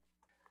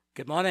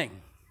Good morning.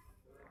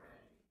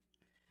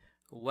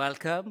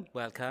 Welcome.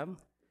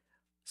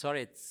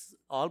 Sorry, it's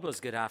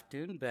almost good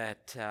afternoon,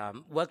 but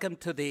welcome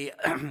to the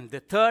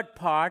the third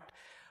part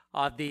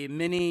of the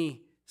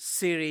mini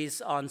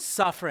series on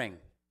suffering.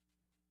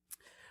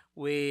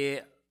 We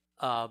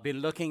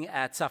been looking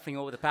at suffering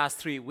over the past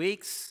 3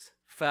 weeks.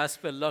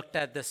 First, we looked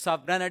at the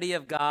sovereignty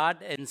of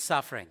God in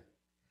suffering.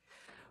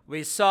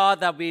 We saw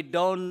that we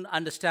don't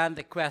understand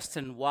the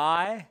question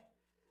why,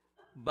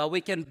 but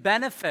we can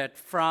benefit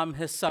from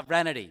His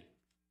sovereignty.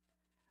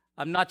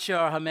 I'm not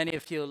sure how many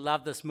of you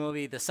love this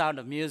movie, The Sound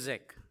of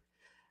Music.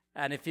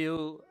 And if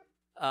you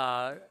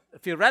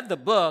read the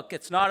book,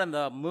 it's not in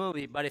the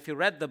movie, but if you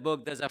read the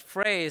book, there's a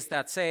phrase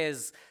that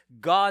says,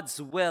 "God's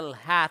will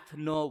hath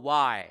no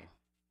why."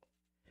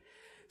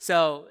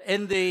 So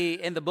in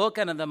the book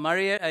and in the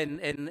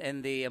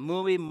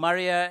movie,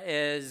 Maria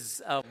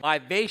is a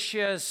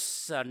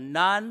vivacious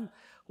nun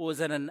who is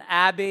in an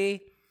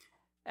abbey.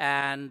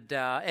 And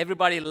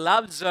everybody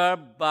loves her,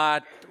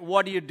 but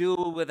what do you do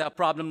with a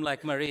problem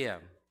like Maria?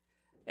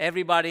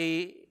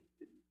 Everybody,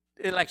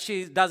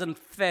 she doesn't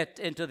fit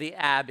into the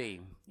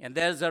abbey. And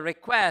there's a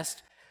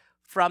request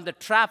from the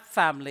Trapp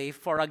family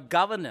for a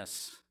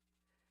governess.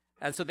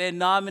 And so they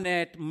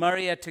nominate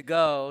Maria to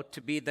go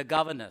to be the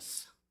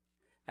governess.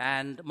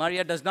 And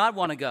Maria does not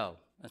want to go.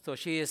 And so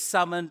she is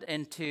summoned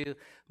into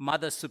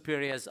Mother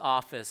Superior's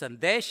office. And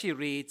there she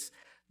reads,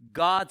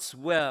 "God's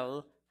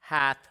will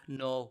hath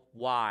no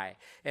why."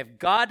 If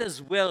God has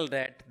willed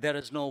it, there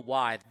is no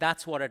why.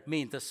 That's what it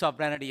means, the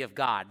sovereignty of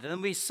God.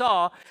 Then we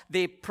saw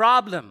the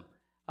problem,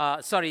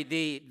 how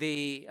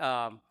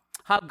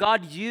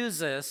God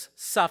uses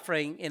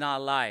suffering in our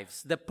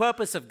lives, the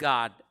purpose of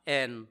God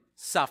in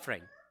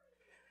suffering.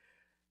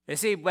 You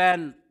see,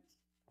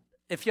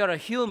 if you're a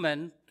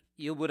human,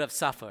 you would have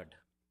suffered.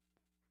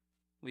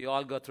 We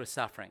all go through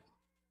suffering.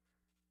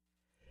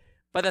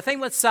 But the thing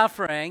with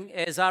suffering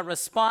is our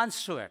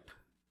response to it.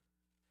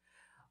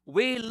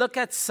 We look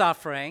at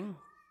suffering,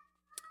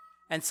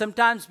 and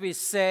sometimes we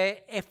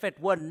say, if it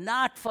were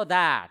not for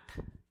that,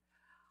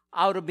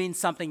 I would have been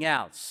something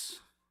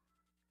else.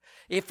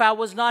 If I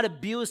was not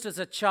abused as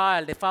a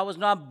child, if I was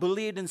not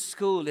bullied in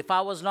school, if I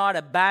was not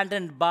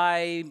abandoned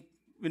by,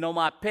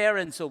 my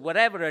parents or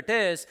whatever it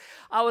is,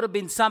 I would have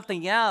been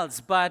something else.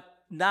 But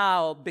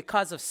now,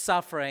 because of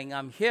suffering,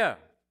 I'm here.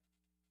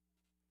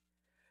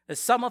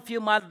 Some of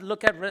you might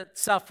look at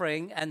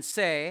suffering and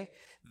say,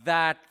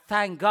 that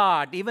thank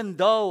God, even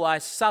though I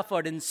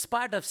suffered, in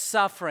spite of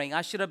suffering,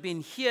 I should have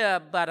been here,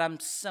 but I'm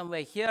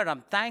somewhere here.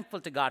 I'm thankful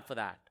to God for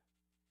that.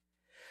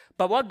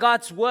 But what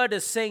God's word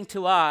is saying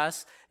to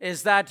us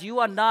is that you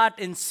are not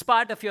in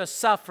spite of your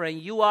suffering,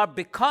 you are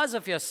because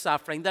of your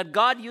suffering, that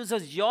God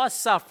uses your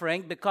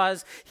suffering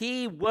because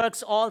He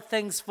works all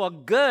things for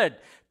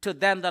good to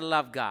them that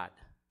love God.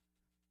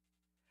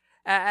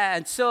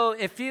 And so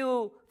if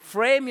you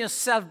frame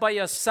yourself by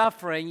your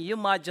suffering, you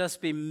might just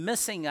be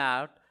missing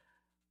out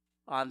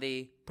on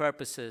the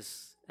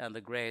purposes and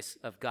the grace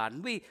of God.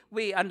 And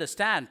we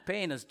understand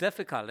pain is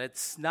difficult.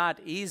 It's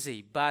not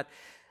easy, but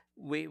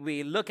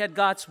we look at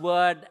God's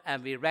word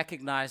and we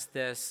recognize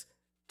this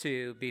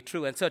to be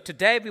true. And so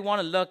today we want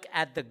to look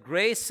at the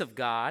grace of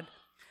God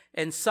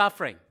in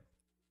suffering.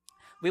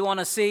 We want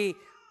to see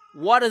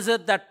what is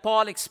it that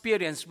Paul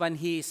experienced when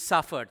he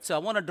suffered. So I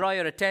want to draw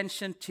your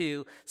attention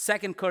to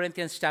 2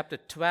 Corinthians chapter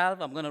 12.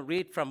 I'm going to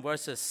read from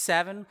verses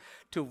 7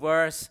 to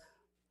verse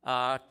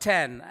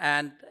 10.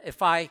 And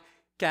if I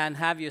can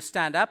have you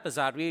stand up as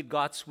I read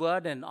God's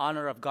word in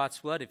honor of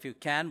God's word, if you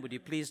can, would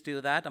you please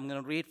do that? I'm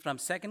going to read from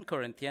 2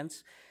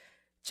 Corinthians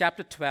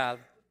chapter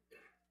 12,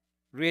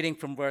 reading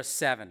from verse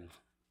 7.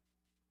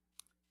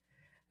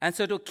 "And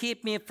so to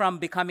keep me from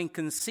becoming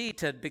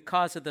conceited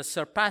because of the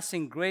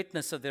surpassing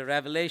greatness of the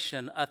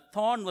revelation, a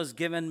thorn was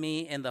given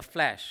me in the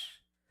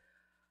flesh,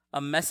 a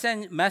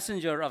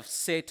messenger of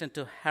Satan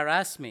to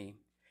harass me,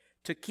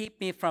 to keep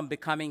me from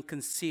becoming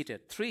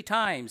conceited. 3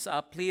 times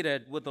I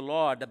pleaded with the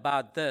Lord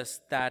about this,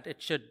 that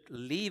it should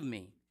leave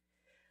me.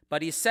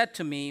 But He said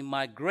to me,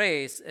 'My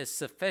grace is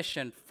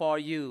sufficient for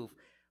you,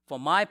 for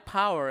my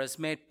power is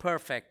made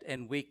perfect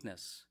in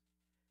weakness.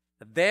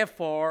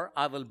 Therefore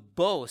I will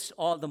boast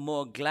all the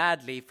more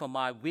gladly for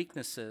my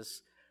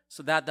weaknesses,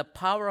 so that the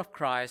power of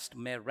Christ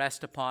may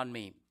rest upon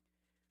me.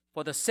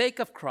 For the sake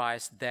of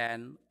Christ,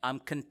 then,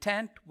 I'm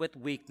content with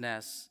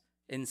weakness,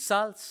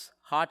 insults,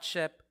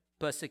 hardship,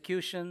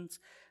 persecutions,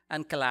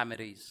 and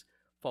calamities.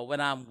 For when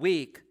I'm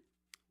weak,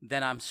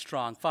 then I'm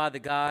strong.'" Father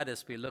God,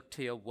 as we look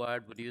to your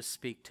word, would you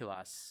speak to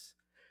us?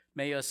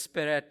 May your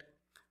Spirit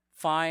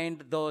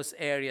find those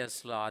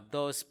areas, Lord,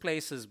 those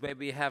places where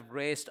we have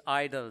raised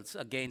idols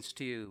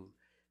against you,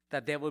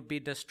 that they would be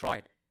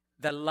destroyed.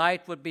 The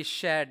light would be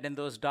shed in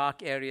those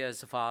dark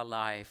areas of our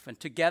life. And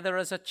together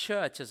as a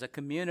church, as a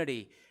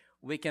community,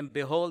 we can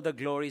behold the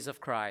glories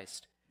of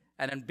Christ.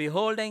 And in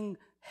beholding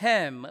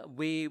Him,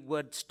 we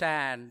would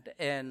stand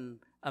in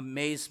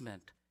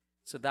amazement,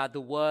 so that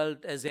the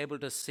world is able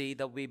to see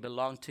that we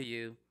belong to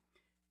you,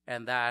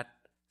 and that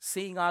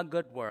seeing our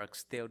good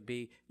works, they would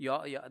be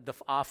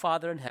our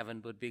Father in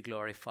heaven would be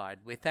glorified.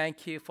 We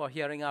thank you for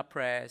hearing our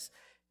prayers.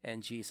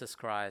 In Jesus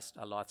Christ,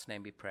 our Lord's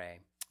name we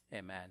pray.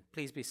 Amen.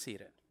 Please be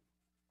seated.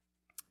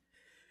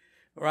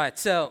 All right,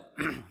 so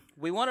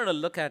we want to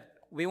look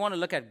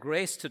at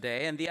grace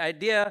today, and the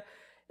idea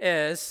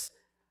is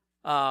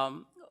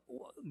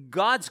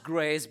God's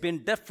grace being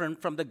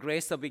different from the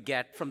grace that we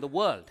get from the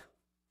world.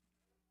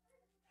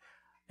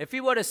 If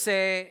we were to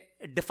say,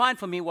 define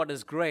for me what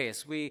is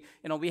grace, we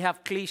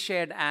have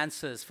cliched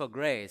answers for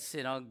grace.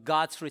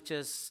 God's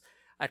riches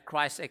at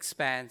Christ's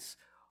expense,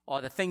 or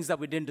the things that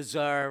we didn't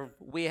deserve.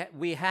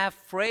 We have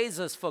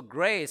phrases for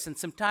grace, and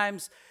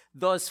sometimes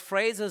those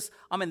phrases,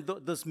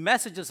 those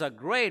messages are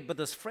great, but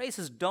those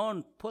phrases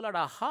don't pull at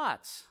our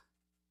hearts.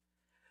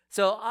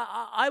 So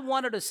I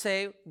wanted to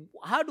say,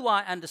 how do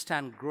I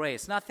understand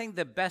grace? And I think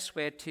the best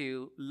way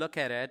to look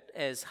at it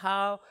is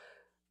how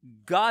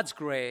God's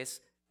grace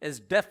is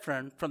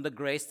different from the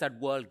grace that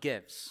world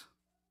gives.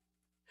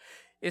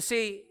 You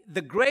see,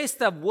 the grace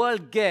that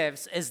world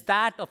gives is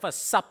that of a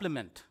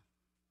supplement.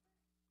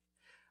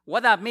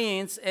 What that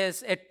means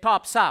is it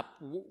tops up.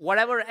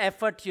 Whatever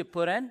effort you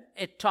put in,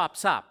 it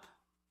tops up.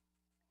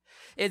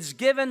 It's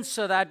given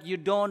so that you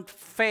don't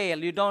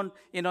fail. You don't,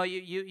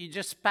 you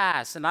just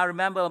pass. And I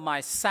remember my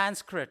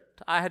Sanskrit.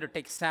 I had to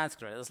take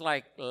Sanskrit. It's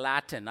like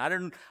Latin. I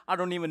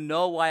don't even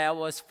know why I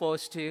was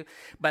forced to.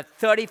 But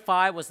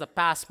 35 was the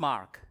pass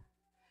mark.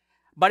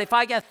 But if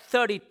I get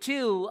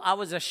 32, I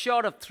was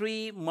assured of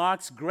 3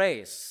 marks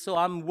grace. So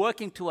I'm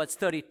working towards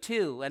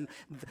 32. And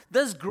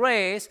this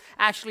grace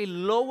actually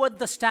lowered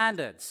the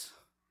standards.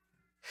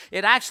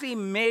 It actually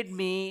made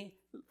me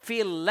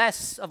feel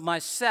less of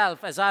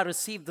myself as I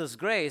receive this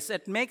grace.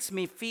 It makes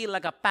me feel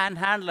like a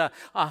panhandler.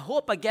 I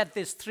hope I get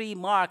these 3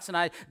 marks and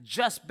I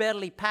just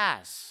barely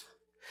pass.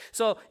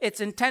 So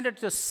it's intended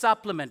to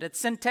supplement.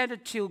 It's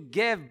intended to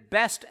give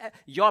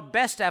your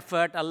best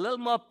effort a little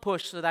more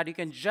push so that you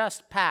can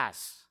just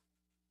pass.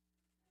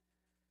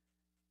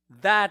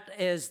 That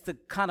is the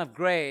kind of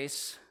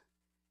grace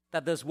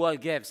that this world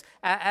gives.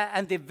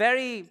 And the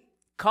very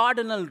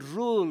cardinal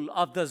rule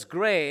of this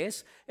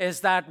grace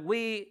is that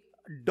we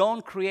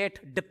don't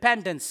create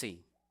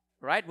dependency,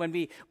 right? When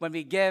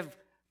we give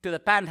to the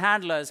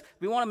panhandlers,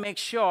 we want to make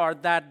sure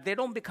that they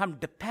don't become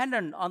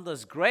dependent on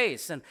this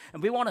grace, and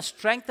we want to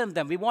strengthen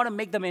them. We want to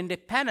make them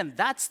independent.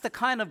 That's the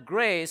kind of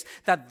grace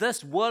that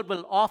this world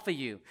will offer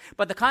you.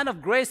 But the kind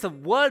of grace the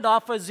world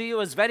offers you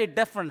is very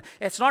different.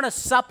 It's not a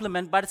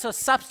supplement, but it's a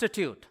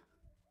substitute.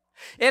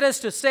 It is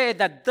to say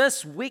that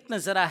this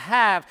weakness that I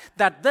have,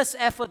 that this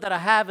effort that I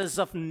have is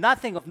of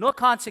nothing, of no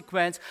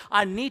consequence.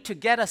 I need to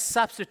get a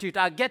substitute.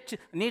 I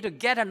need to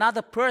get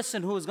another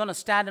person who is going to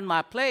stand in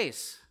my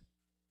place.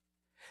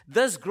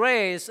 This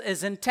grace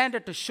is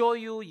intended to show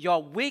you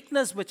your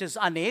weakness, which is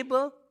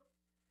unable,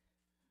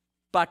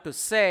 but to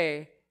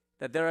say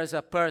that there is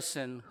a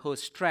person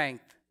whose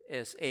strength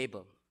is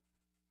able.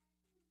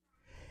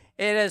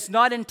 It is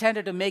not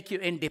intended to make you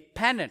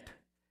independent,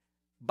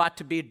 but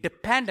to be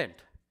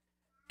dependent,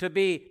 to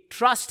be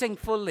trusting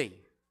fully,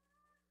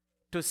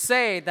 to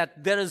say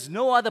that there is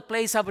no other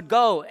place I would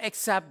go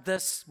except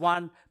this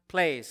one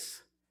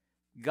place,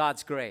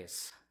 God's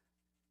grace.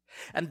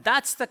 And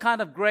that's the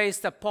kind of grace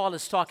that Paul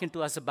is talking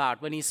to us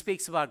about when he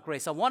speaks about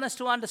grace. I want us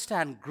to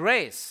understand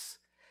grace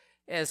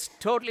is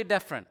totally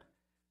different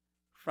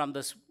from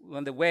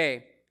the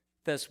way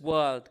this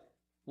world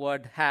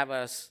would have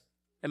us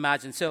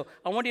imagine. So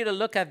I want you to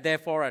look at,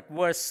 therefore, at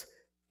verse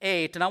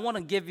 8, and I want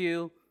to give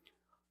you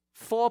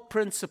 4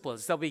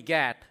 principles that we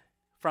get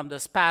from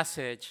this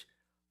passage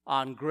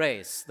on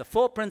grace. The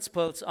 4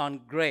 principles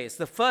on grace.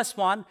 The first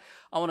one,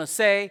 I want to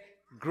say,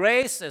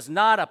 grace is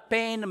not a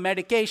pain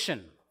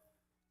medication.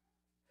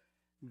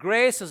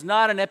 Grace is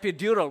not an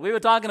epidural. We were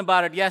talking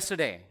about it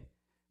yesterday.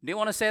 Do you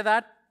want to say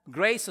that?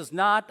 Grace is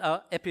not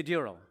an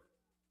epidural.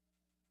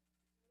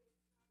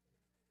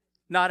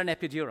 Not an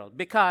epidural.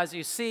 Because,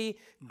 you see,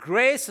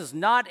 grace is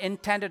not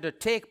intended to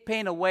take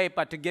pain away,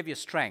 but to give you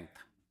strength.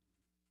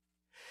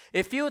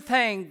 If you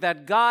think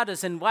that God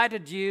has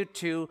invited you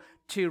to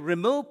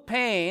remove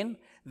pain,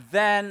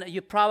 then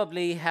you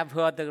probably have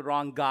heard the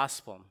wrong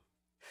gospel.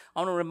 I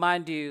want to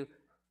remind you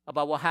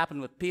about what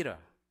happened with Peter.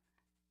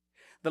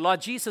 The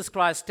Lord Jesus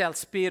Christ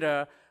tells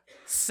Peter,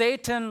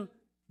 Satan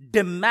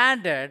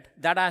demanded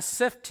that I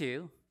sift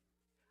you.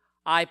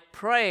 I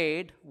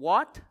prayed,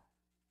 what?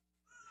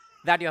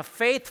 That your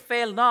faith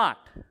fail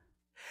not.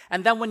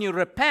 And then when you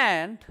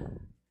repent,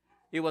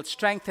 you will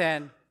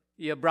strengthen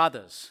your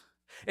brothers.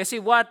 You see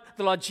what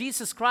the Lord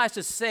Jesus Christ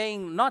is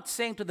saying, not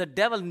saying to the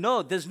devil,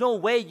 no, there's no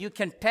way you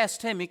can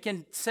test him, you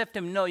can sift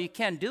him. No, you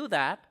can't do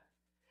that.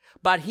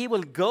 But he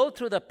will go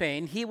through the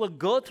pain, he will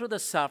go through the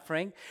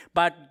suffering,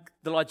 but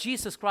the Lord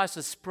Jesus Christ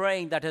is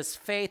praying that his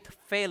faith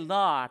fail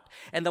not.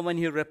 And then when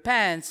he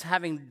repents,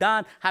 having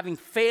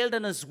failed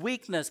in his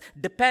weakness,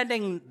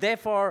 depending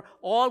therefore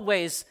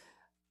always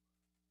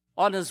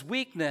on his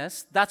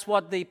weakness, that's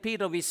what the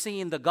Peter we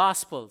see in the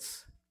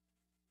Gospels.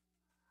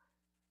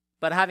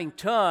 But having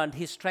turned,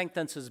 he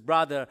strengthens his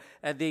brother.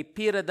 And the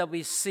Peter that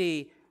we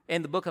see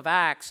in the book of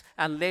Acts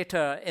and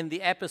later in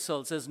the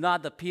epistles is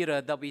not the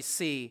Peter that we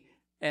see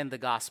in the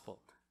gospel.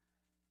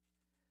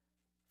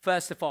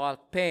 First of all,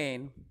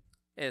 pain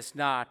is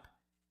not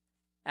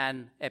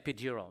an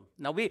epidural.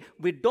 Now,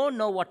 we don't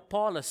know what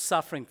Paul is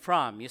suffering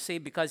from, you see,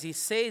 because he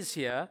says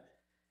here,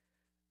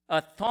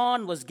 a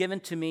thorn was given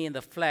to me in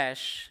the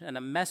flesh and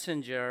a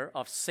messenger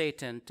of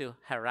Satan to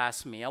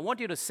harass me. I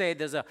want you to see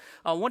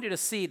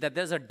that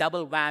there's a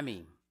double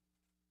whammy.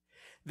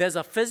 There's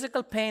a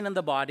physical pain in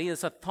the body,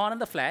 there's a thorn in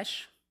the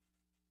flesh,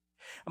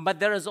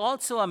 but there is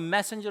also a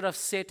messenger of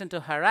Satan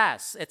to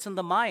harass. It's in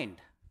the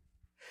mind.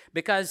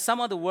 Because some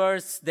of the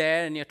words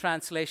there in your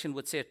translation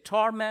would say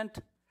torment,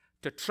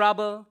 to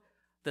trouble,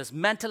 there's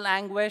mental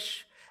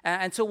anguish.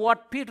 And so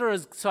what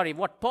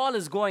Paul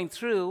is going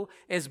through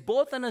is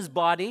both in his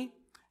body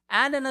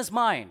and in his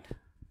mind.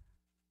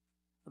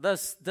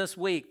 This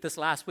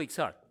last week,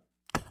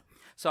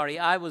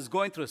 I was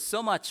going through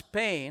so much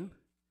pain,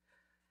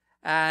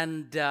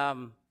 and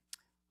the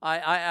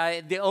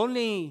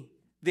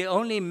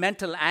only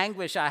mental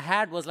anguish I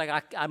had was like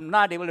I'm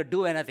not able to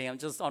do anything. I'm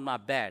just on my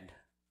bed.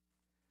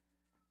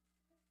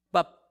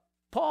 But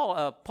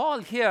Paul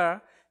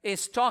here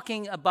is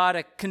talking about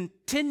a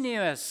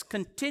continuous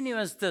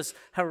this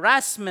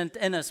harassment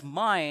in his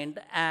mind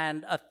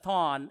and a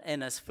thorn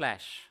in his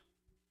flesh.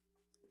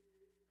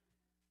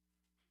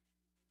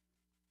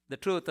 The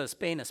truth is,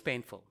 pain is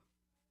painful.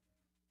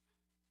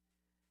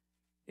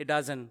 It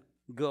doesn't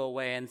go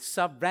away. And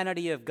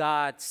sovereignty of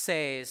God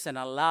says and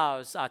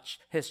allows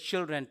his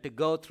children to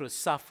go through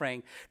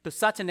suffering to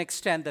such an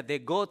extent that they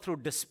go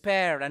through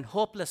despair and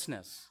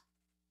hopelessness.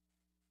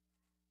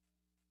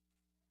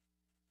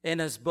 In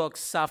his book,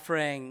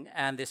 Suffering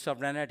and the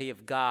Sovereignty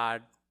of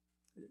God,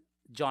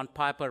 John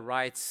Piper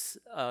writes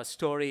a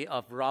story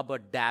of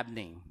Robert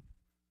Dabney,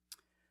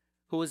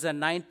 who was a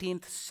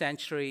 19th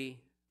century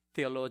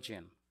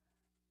theologian.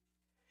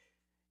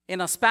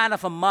 In a span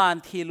of a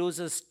month, he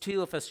loses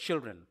two of his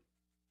children,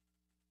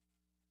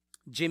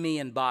 Jimmy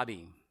and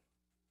Bobby.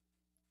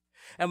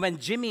 And when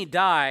Jimmy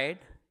died,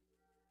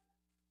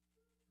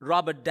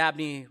 Robert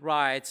Dabney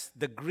writes,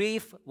 the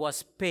grief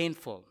was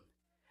painful.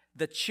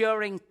 The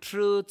cheering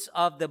truths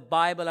of the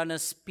Bible and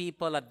his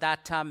people at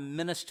that time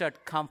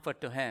ministered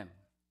comfort to him.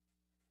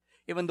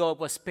 Even though it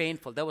was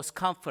painful, there was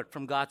comfort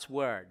from God's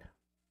word.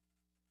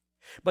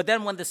 But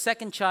then when the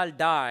second child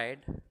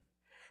died,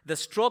 the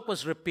stroke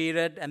was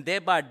repeated and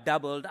thereby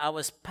doubled. I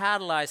was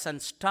paralyzed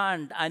and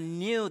stunned. I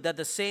knew that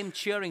the same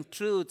cheering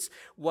truths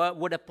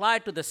would apply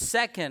to the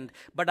second,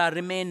 but I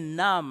remained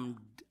numb,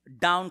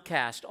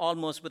 downcast,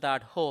 almost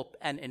without hope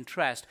and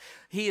interest.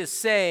 He is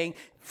saying,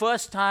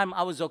 first time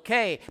I was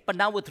okay, but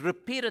now with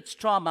repeated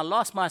storm, I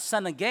lost my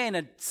son again.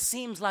 It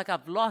seems like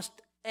I've lost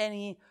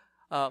any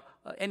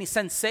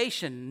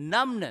sensation,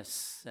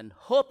 numbness, and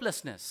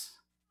hopelessness.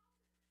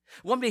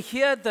 When we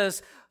hear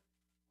this,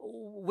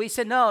 we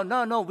say, no,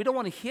 we don't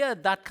want to hear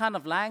that kind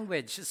of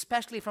language,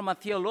 especially from a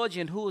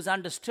theologian who has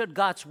understood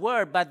God's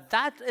word, but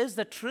that is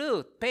the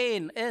truth.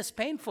 Pain is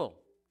painful.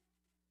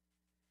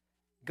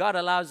 God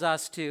allows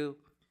us to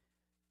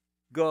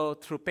go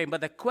through pain. But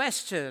the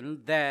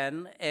question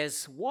then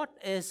is, what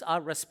is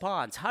our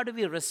response? How do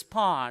we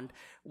respond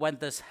when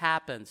this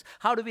happens?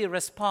 How do we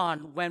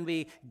respond when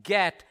we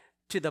get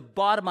to the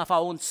bottom of our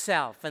own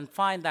self and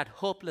find that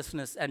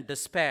hopelessness and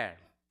despair?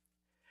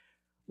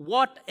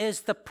 What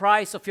is the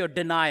price of your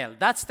denial?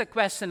 That's the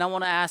question I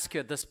want to ask you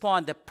at this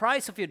point. The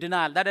price of your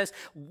denial. That is,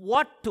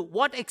 to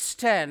what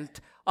extent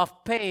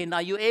of pain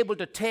are you able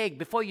to take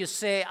before you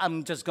say,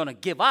 I'm just going to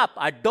give up.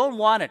 I don't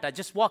want it. I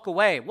just walk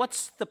away.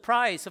 What's the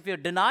price of your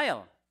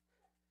denial?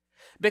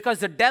 Because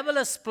the devil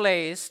is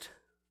placed,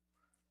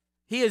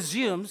 he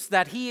assumes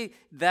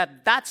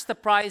that's the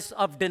price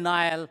of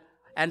denial,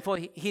 and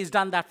he's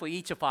done that for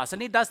each of us.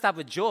 And he does that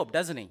with Job,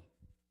 doesn't he?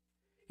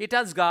 He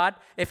tells God,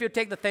 if you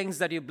take the things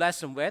that you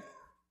bless him with,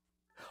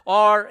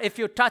 or if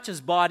you touch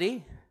his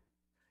body,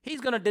 he's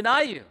going to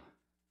deny you.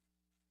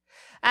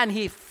 And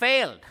he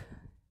failed.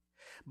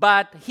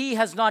 But he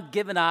has not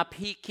given up.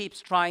 He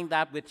keeps trying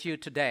that with you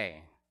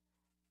today,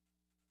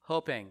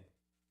 hoping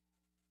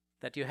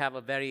that you have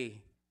a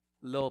very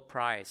low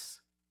price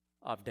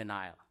of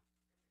denial.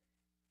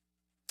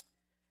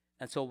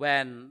 And so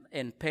when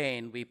in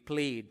pain we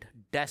plead,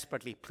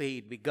 desperately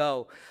plead, we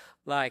go,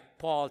 like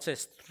Paul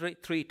says,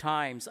 three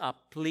times are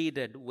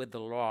pleaded with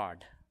the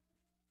Lord.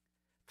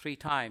 3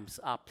 times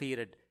are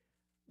pleaded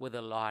with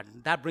the Lord.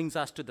 That brings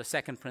us to the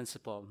second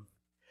principle.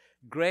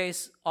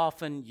 Grace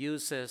often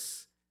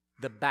uses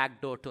the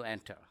back door to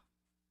enter.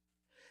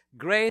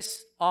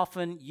 Grace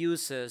often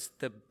uses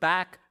the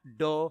back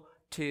door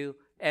to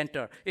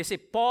enter. You see,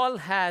 Paul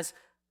has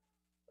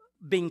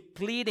been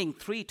pleading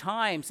 3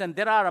 times, and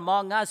there are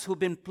among us who've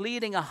been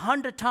pleading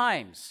 100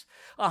 times.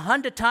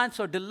 100 times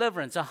for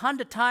deliverance,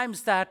 100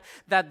 times that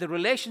the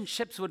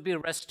relationships would be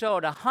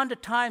restored,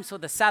 100 times for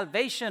the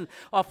salvation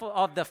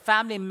of the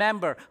family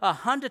member,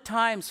 100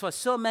 times for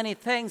so many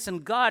things,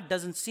 and God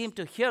doesn't seem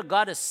to hear.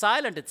 God is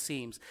silent, it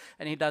seems,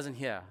 and he doesn't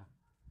hear.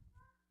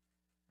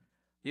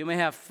 You may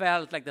have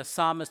felt like the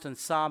psalmist in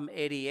Psalm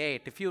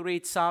 88. If you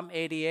read Psalm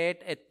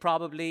 88,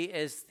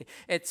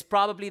 it's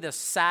probably the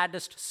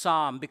saddest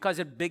psalm because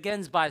it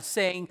begins by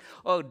saying,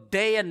 "Oh,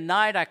 day and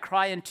night I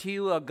cry unto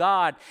you, O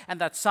God."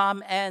 And that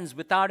psalm ends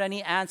without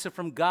any answer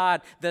from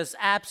God. There's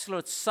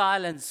absolute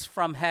silence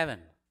from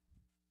heaven.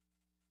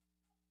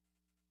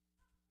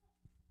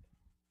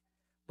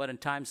 But in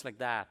times like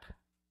that,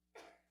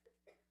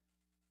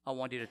 I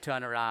want you to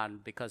turn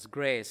around because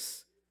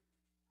grace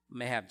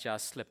may have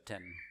just slipped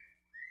in.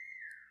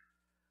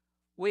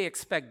 We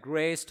expect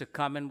grace to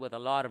come in with a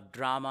lot of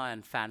drama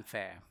and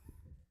fanfare.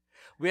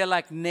 We are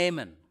like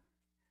Naaman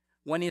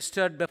when he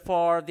stood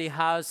before the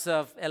house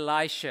of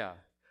Elisha,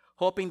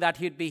 hoping that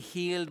he'd be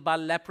healed by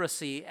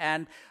leprosy,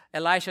 and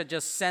Elisha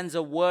just sends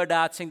a word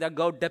out saying that,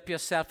 "Go dip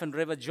yourself in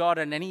River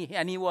Jordan,"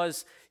 and he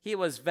was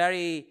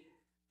very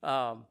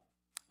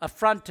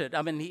affronted.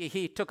 I mean,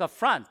 he took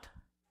affront.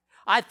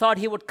 I thought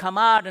he would come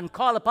out and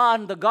call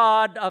upon the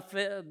God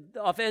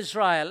of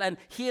Israel and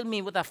heal me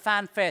with a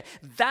fanfare.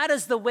 That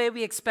is the way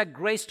we expect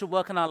grace to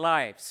work in our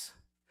lives.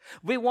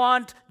 We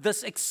want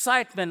this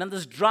excitement and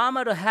this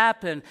drama to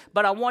happen,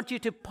 but I want you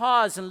to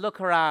pause and look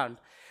around,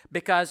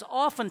 because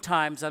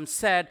oftentimes I'm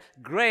said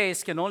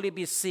grace can only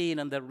be seen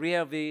in the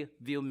rear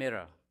view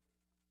mirror.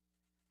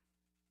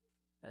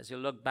 As you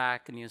look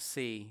back and you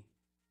see,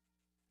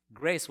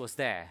 grace was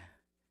there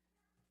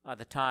at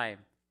the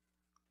time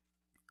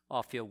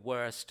of your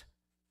worst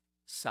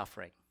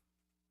suffering.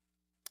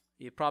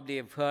 You probably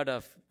have heard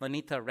of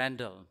Vanita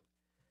Rendell.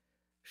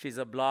 She's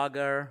a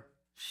blogger.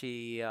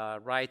 She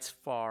writes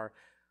for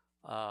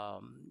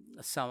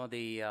some of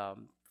the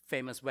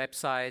famous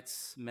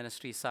websites,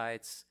 ministry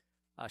sites.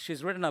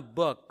 She's written a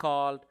book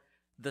called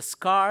 "The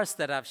Scars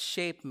That Have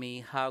Shaped Me,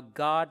 How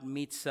God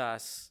Meets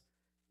Us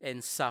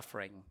in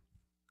Suffering."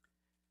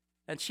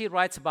 And she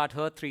writes about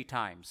her 3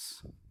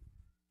 times.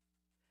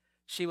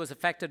 She was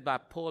affected by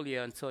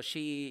polio, and so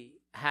she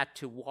had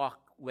to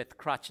walk with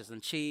crutches,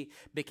 and she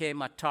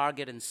became a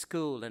target in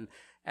school.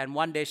 And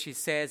one day she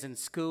says, in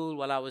school,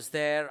 while I was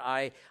there,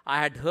 I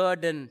had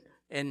heard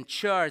in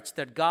church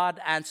that God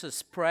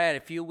answers prayer.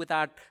 If you,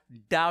 without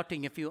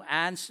doubting, if you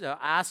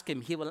ask him,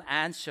 he will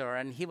answer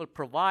and he will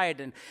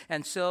provide.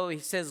 And so he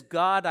says,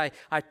 "God,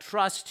 I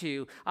trust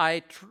you.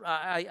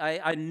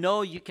 I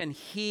know you can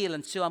heal,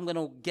 and so I'm going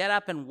to get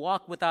up and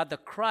walk without the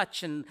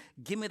crutch, and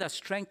give me the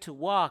strength to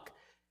walk."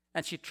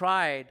 And she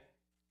tried.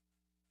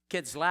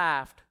 Kids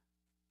laughed,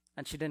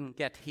 and she didn't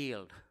get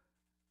healed.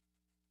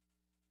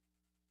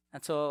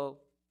 And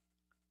so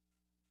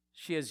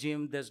she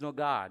assumed there's no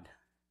God.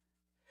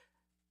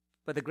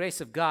 But the grace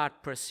of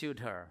God pursued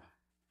her.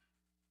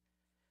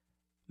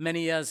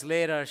 Many years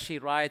later, she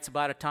writes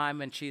about a time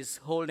when she's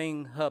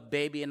holding her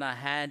baby in her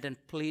hand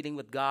and pleading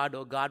with God,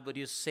 "Oh God, would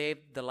you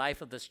save the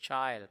life of this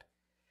child?"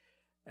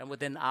 And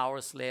within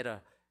hours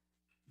later,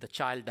 the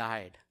child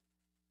died.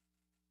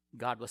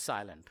 God was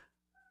silent.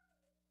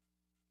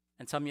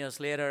 And some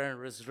years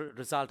later, as a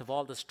result of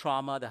all this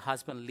trauma, the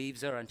husband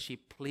leaves her, and she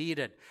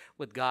pleaded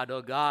with God,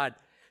 "Oh God,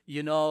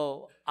 you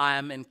know I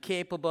am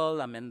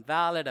incapable, I'm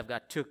invalid, I've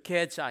got 2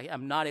 kids, I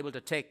am not able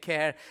to take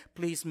care.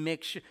 Please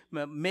make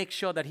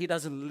sure that he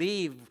doesn't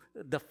leave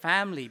the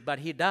family," but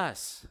he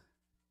does.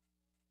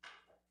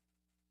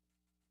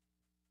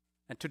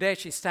 And today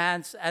she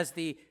stands as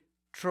the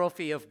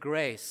trophy of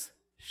grace.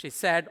 She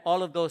said,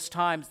 all of those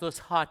times, those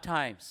hard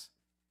times,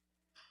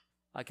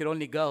 I could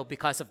only go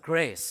because of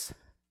grace.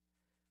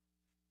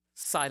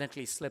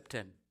 Silently slipped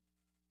in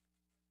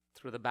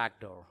through the back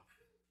door.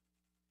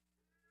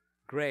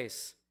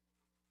 Grace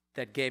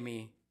that gave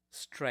me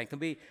strength.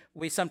 And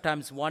we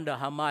sometimes wonder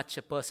how much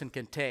a person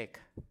can take.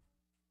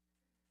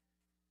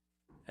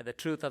 And the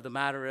truth of the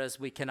matter is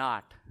we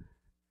cannot.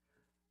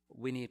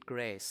 We need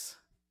grace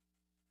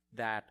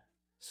that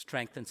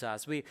strengthens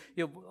us.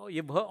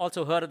 You've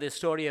also heard of the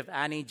story of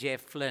Annie J.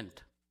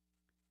 Flint.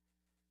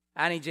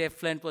 Annie J.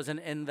 Flint was an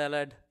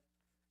invalid.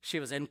 She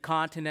was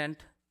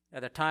incontinent.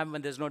 At the time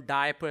when there's no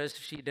diapers,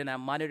 she didn't have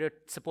money to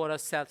support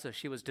herself, so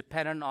she was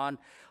dependent on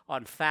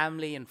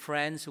family and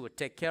friends who would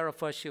take care of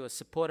her. She was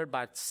supported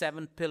by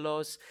 7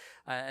 pillows,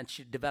 and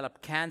she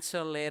developed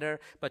cancer later.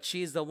 But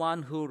she's the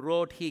one who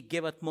wrote, "He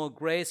giveth more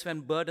grace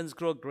when burdens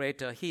grow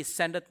greater. He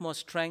sendeth more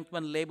strength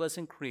when labors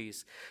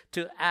increase.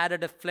 To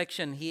added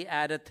affliction he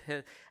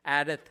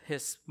addeth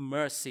his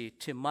mercy.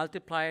 To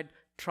multiplied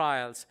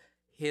trials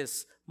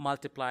his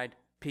multiplied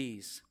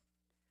peace."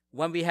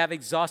 When we have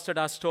exhausted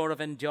our store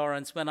of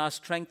endurance, when our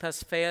strength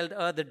has failed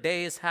ere the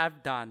days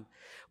have done,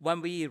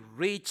 when we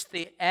reach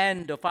the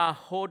end of our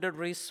hoarded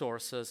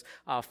resources,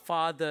 our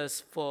Father's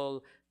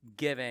full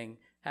giving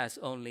has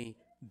only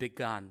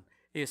begun.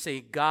 You see,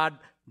 God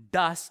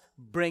does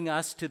bring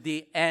us to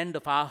the end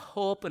of our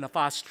hope and of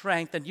our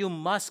strength, and you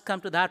must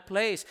come to that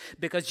place,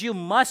 because you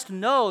must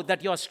know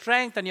that your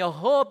strength and your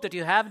hope that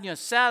you have in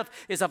yourself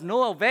is of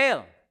no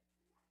avail.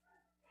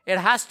 It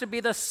has to be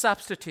the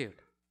substitute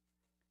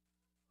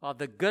of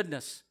the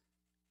goodness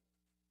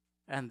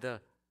and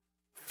the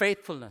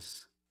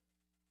faithfulness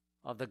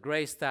of the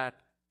grace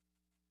that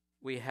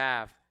we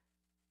have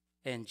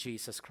in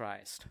Jesus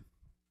Christ.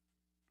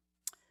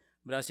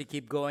 But as you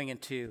keep going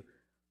into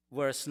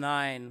verse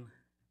 9,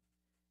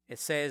 it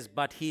says,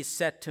 "But he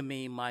said to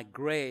me, my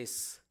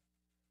grace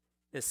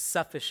is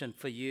sufficient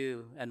for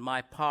you, and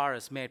my power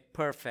is made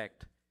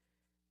perfect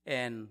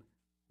in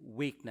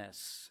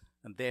weakness.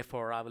 And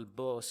therefore I will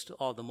boast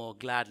all the more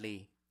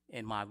gladly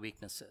in my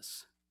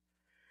weaknesses."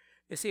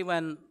 You see,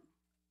 when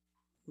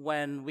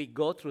we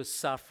go through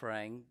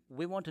suffering,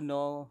 we want to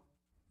know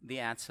the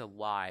answer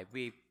why.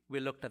 We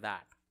looked at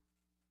that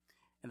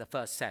in the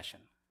first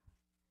session.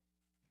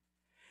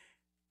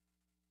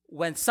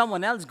 When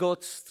someone else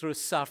goes through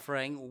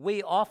suffering,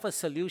 we offer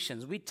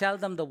solutions. We tell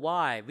them the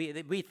why.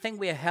 We think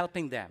we are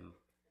helping them.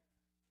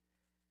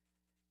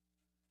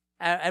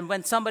 And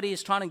when somebody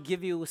is trying to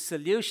give you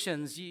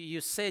solutions, you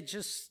say,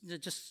 just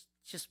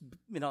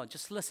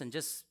listen,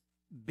 just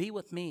be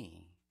with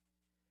me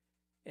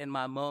in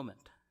my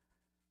moment.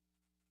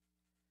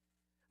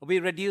 We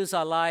reduce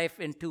our life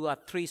into a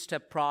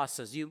 3-step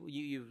process.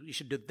 You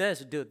should do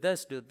this, do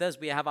this, do this.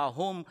 We have our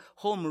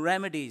home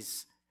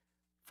remedies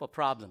for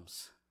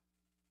problems.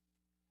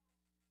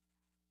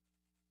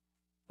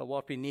 But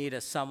what we need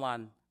is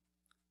someone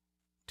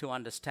to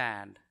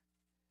understand.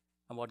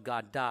 And what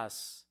God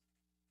does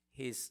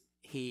is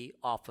he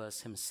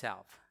offers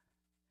himself.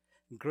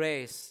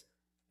 Grace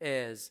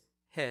is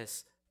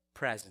his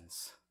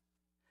presence.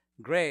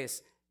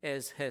 Grace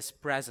is his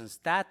presence.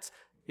 That's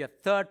your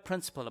third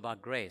principle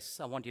about grace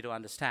I want you to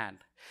understand.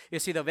 You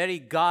see, the very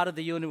God of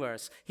the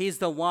universe, he's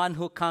the one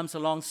who comes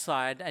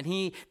alongside, and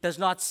he does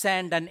not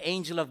send an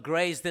angel of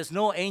grace. There's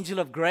no angel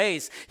of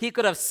grace. He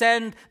could have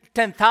sent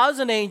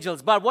 10,000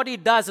 angels, but what he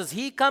does is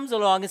he comes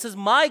along and says,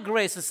 my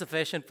grace is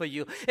sufficient for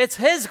you. It's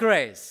his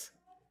grace.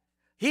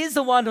 He's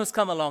the one who's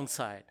come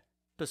alongside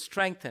to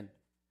strengthen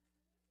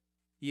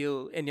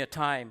you in your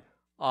time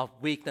of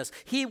weakness.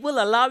 He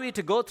will allow you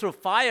to go through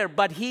fire,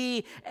 but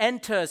he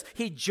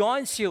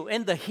joins you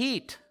in the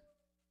heat.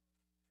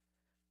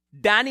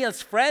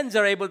 Daniel's friends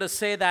are able to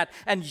say that,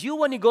 and you,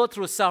 when you go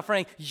through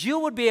suffering, you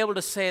would be able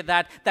to say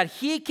that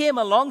he came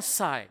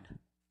alongside.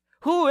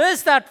 Who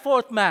is that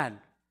fourth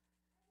man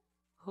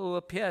who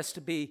appears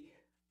to be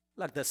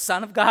like the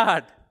Son of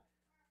God,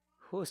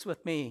 who is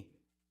with me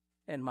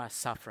in my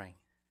suffering?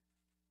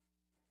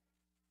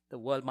 The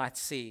world might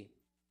see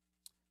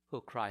who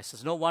Christ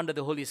is. No wonder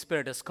the Holy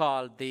Spirit is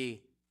called the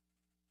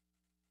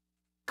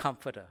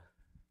Comforter.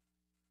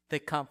 The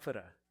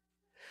Comforter.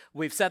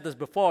 We've said this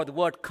before, the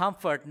word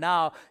comfort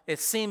now, it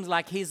seems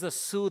like he's the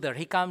soother.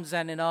 He comes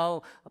and,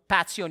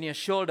 pats you on your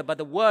shoulder. But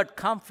the word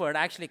comfort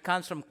actually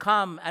comes from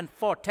come and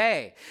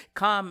forte.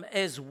 Come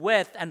is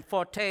with, and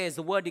forte is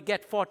the word you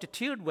get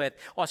fortitude with,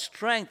 or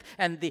strength.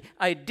 And the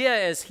idea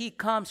is he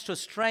comes to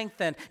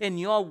strengthen. In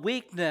your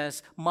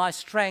weakness, my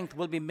strength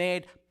will be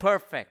made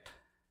perfect.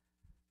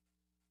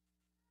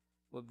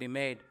 Will be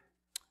made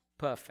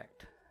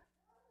perfect.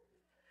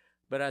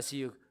 But as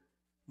you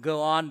go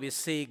on, we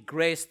see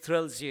grace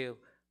thrills you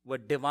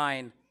with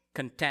divine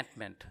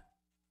contentment.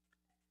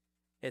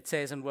 It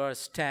says in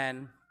verse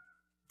 10,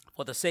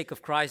 "For the sake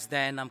of Christ,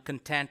 then, I'm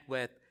content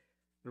with,"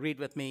 read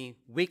with me,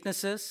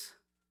 "weaknesses,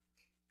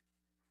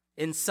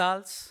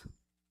 insults,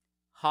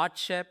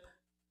 hardship,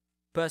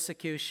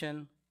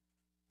 persecution,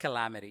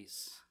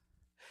 calamities."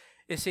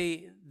 You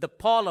see, the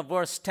Paul of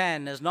verse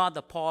 10 is not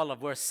the Paul of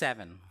verse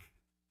 7.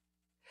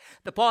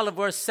 The Paul of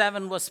verse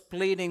 7 was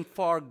pleading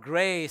for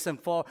grace and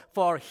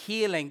for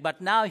healing, but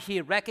now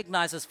he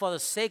recognizes for the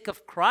sake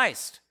of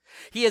Christ.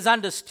 He has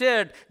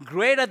understood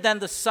greater than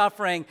the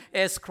suffering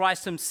is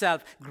Christ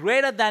himself.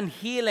 Greater than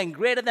healing,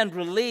 greater than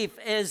relief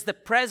is the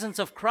presence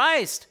of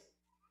Christ.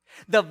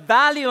 The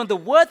value and the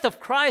worth of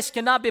Christ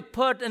cannot be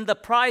put in the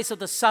price of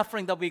the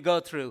suffering that we go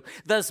through.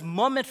 This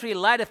momentary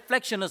light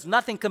affliction is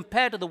nothing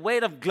compared to the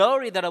weight of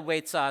glory that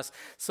awaits us.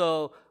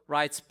 So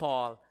writes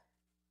Paul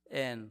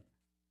in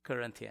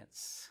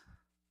Corinthians.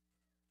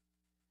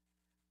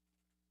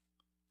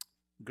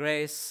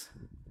 Grace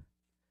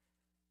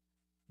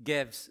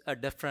gives a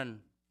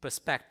different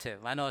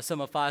perspective. I know some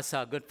of us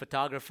are good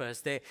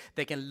photographers. They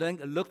can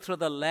look through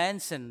the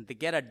lens and they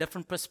get a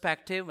different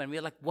perspective, and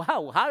we're like,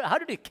 wow, how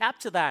did you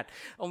capture that?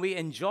 And we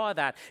enjoy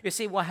that. You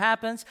see, what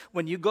happens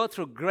when you go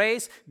through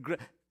grace,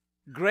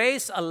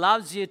 grace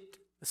allows you,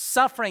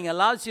 suffering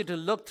allows you to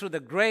look through the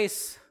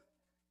grace,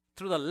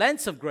 through the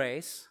lens of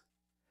grace,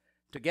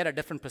 to get a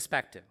different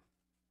perspective.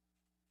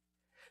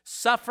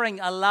 Suffering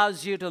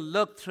allows you to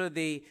look through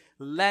the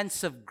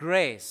lens of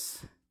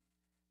grace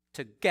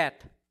to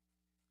get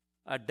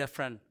a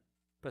different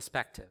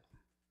perspective.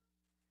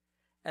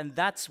 And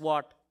that's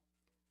what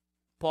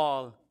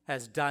Paul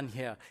has done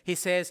here. He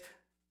says,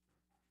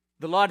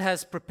 "The Lord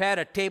has prepared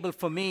a table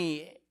for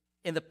me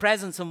in the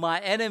presence of my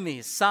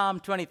enemies." Psalm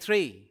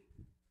 23.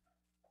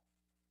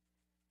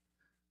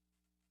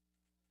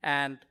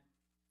 And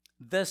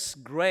this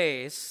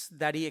grace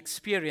that he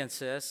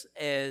experiences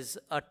is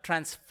a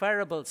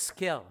transferable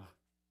skill.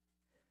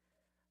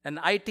 In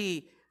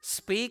IT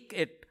speak,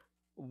 it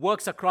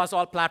works across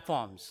all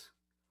platforms.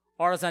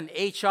 Or as an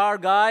HR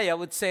guy, I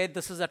would say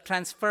this is a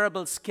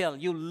transferable skill.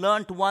 You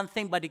learned one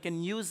thing, but you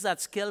can use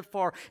that skill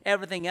for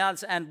everything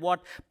else. And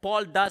what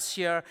Paul does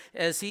here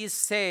is he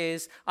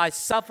says, I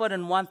suffered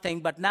in one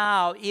thing, but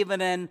now even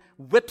in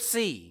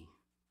whipsy.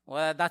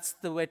 Well, that's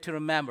the way to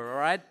remember, all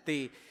right?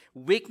 The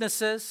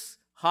weaknesses,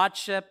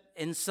 hardship,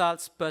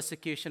 insults,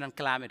 persecution, and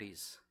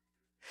calamities.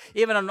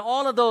 Even on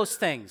all of those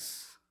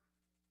things,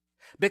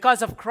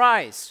 because of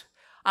Christ,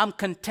 I'm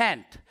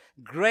content.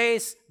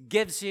 Grace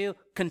gives you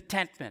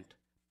contentment,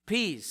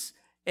 peace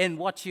in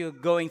what you're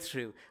going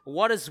through.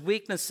 What is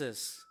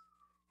weaknesses?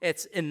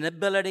 It's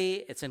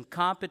inability, it's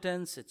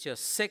incompetence, it's your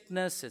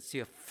sickness, it's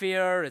your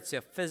fear, it's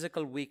your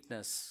physical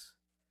weakness.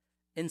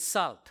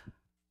 Insult.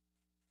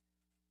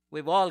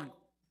 We've all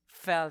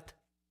felt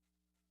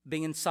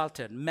being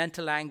insulted,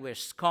 mental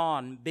anguish,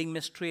 scorn, being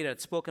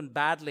mistreated, spoken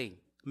badly,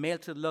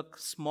 made to look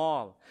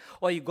small,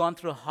 or you've gone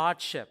through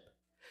hardship,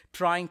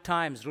 trying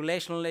times,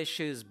 relational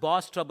issues,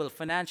 boss trouble,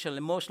 financial,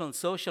 emotional,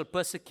 social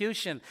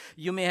persecution.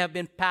 You may have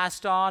been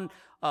passed on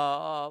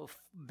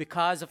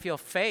because of your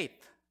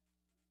faith.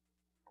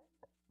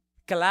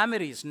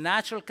 Calamities,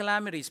 natural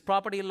calamities,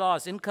 property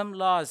loss, income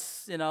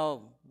loss,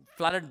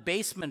 flooded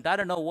basement, I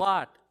don't know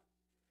what.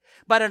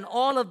 But in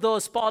all of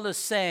those, Paul is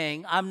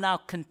saying, I'm now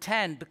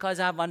content because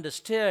I've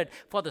understood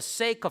for the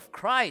sake of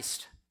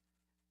Christ.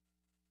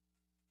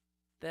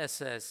 This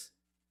is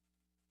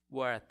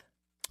worth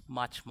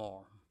much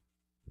more.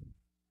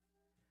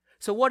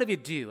 So what do we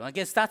do? I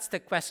guess that's the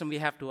question we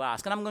have to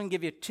ask. And I'm going to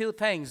give you two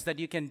things that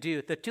you can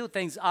do. The two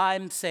things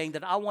I'm saying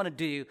that I want to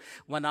do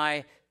when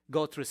I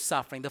go through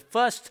suffering. The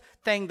first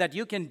thing that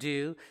you can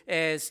do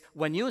is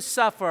when you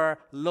suffer,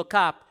 look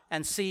up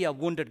and see a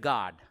wounded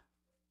God.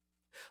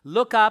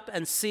 Look up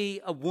and see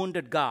a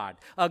wounded God.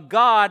 A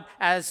God,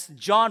 as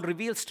John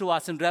reveals to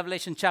us in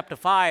Revelation chapter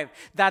 5,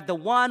 that the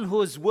one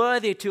who is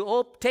worthy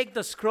to take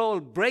the scroll,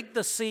 break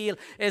the seal,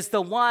 is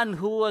the one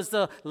who was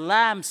the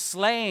lamb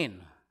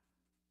slain.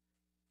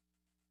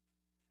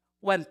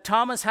 When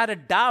Thomas had a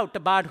doubt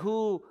about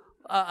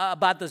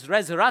about this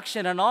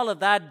resurrection and all of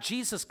that,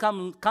 Jesus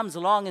comes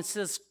along and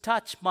says,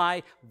 touch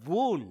my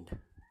wound.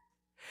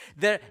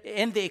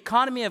 In the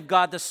economy of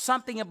God, there's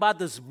something about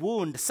this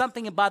wound,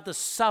 something about the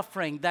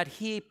suffering that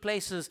he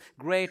places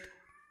great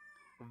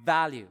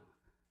value.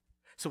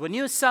 So when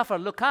you suffer,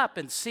 look up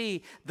and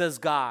see this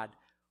God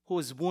who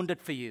is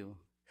wounded for you.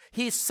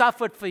 He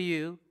suffered for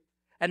you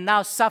and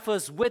now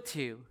suffers with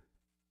you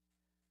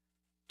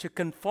to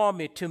conform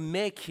you, to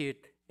make you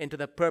into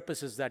the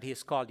purposes that he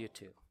has called you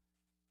to.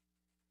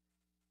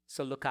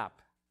 So look up.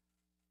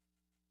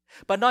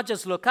 But not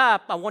just look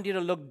up, I want you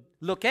to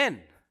look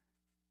in.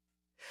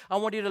 I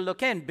want you to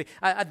look in.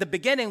 At the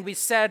beginning, we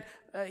said,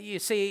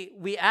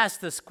 we asked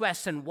this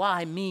question,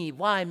 why me?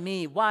 Why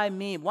me? Why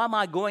me? Why am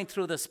I going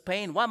through this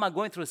pain? Why am I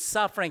going through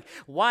suffering?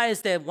 Why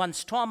is there one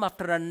storm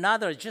after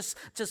another? Just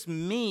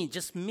me.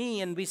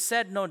 And we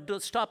said, no,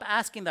 stop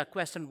asking that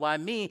question, why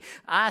me?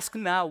 Ask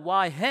now,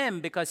 why him?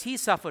 Because he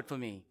suffered for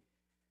me.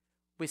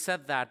 We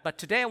said that. But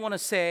today I want to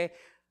say,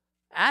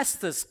 ask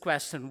this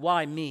question,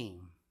 why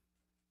me?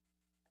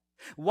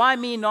 Why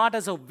me not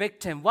as a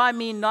victim? Why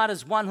me not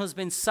as one who's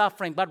been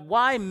suffering? But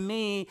why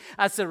me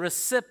as a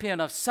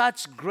recipient of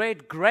such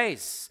great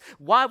grace?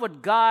 Why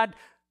would God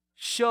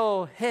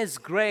show his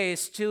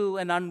grace to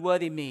an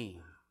unworthy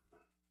me?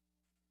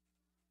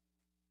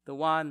 The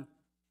one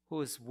who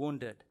is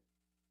wounded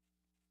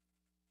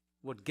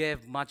would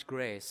give much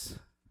grace,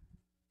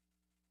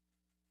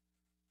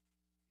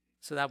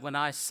 so that when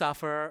I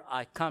suffer,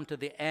 I come to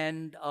the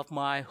end of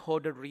my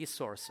hoarded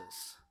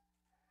resources.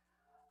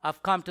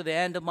 I've come to the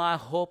end of my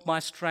hope, my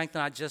strength,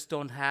 and I just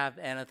don't have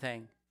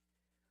anything.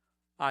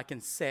 I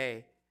can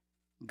say,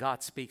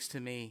 God speaks to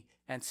me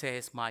and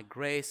says, my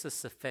grace is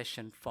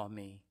sufficient for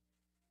me.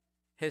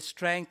 His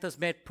strength is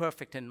made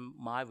perfect in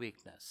my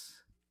weakness.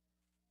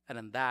 And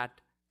in that,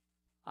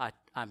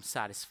 I'm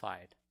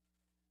satisfied.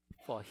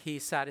 For he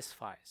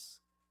satisfies.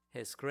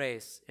 His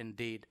grace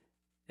indeed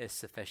is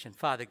sufficient.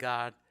 Father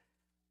God,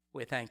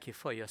 we thank you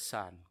for your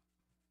Son.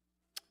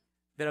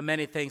 There are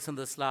many things in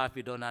this life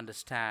we don't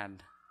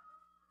understand.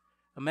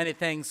 Many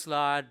things,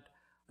 Lord,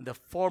 the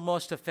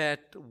foremost of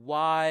it,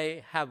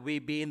 why have we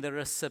been the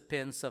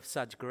recipients of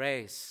such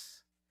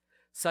grace?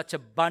 Such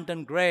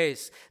abundant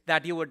grace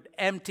that you would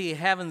empty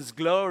heaven's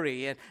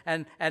glory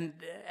and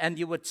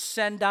you would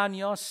send down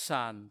your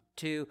Son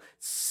to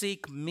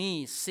seek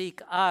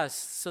us,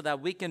 so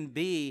that we can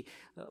be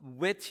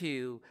with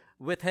you,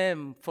 with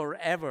him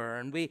forever.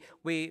 And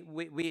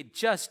we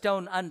just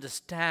don't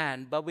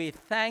understand, but we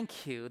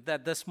thank you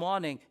that this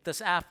morning,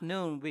 this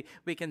afternoon,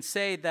 we can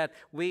say that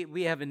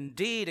we have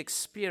indeed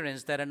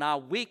experienced that in our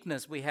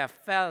weakness we have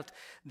felt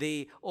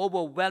the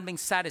overwhelming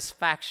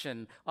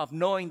satisfaction of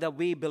knowing that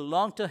we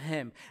belong to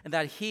him and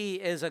that he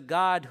is a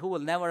God who will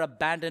never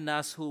abandon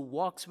us, who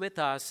walks with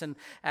us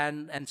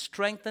and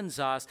strengthens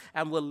us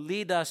and will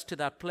lead us to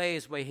that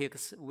place where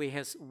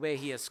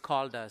he has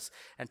called us.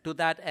 And to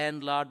that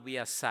end, Lord, we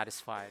are satisfied.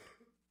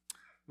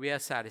 We are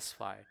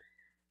satisfied.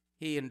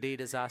 He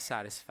indeed is our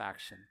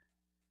satisfaction.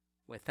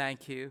 We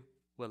thank you.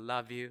 will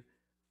love you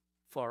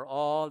for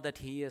all that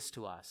he is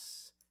to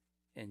us.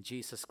 In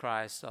Jesus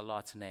Christ, our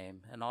Lord's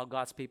name. And all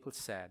God's people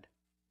said,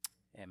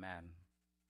 amen.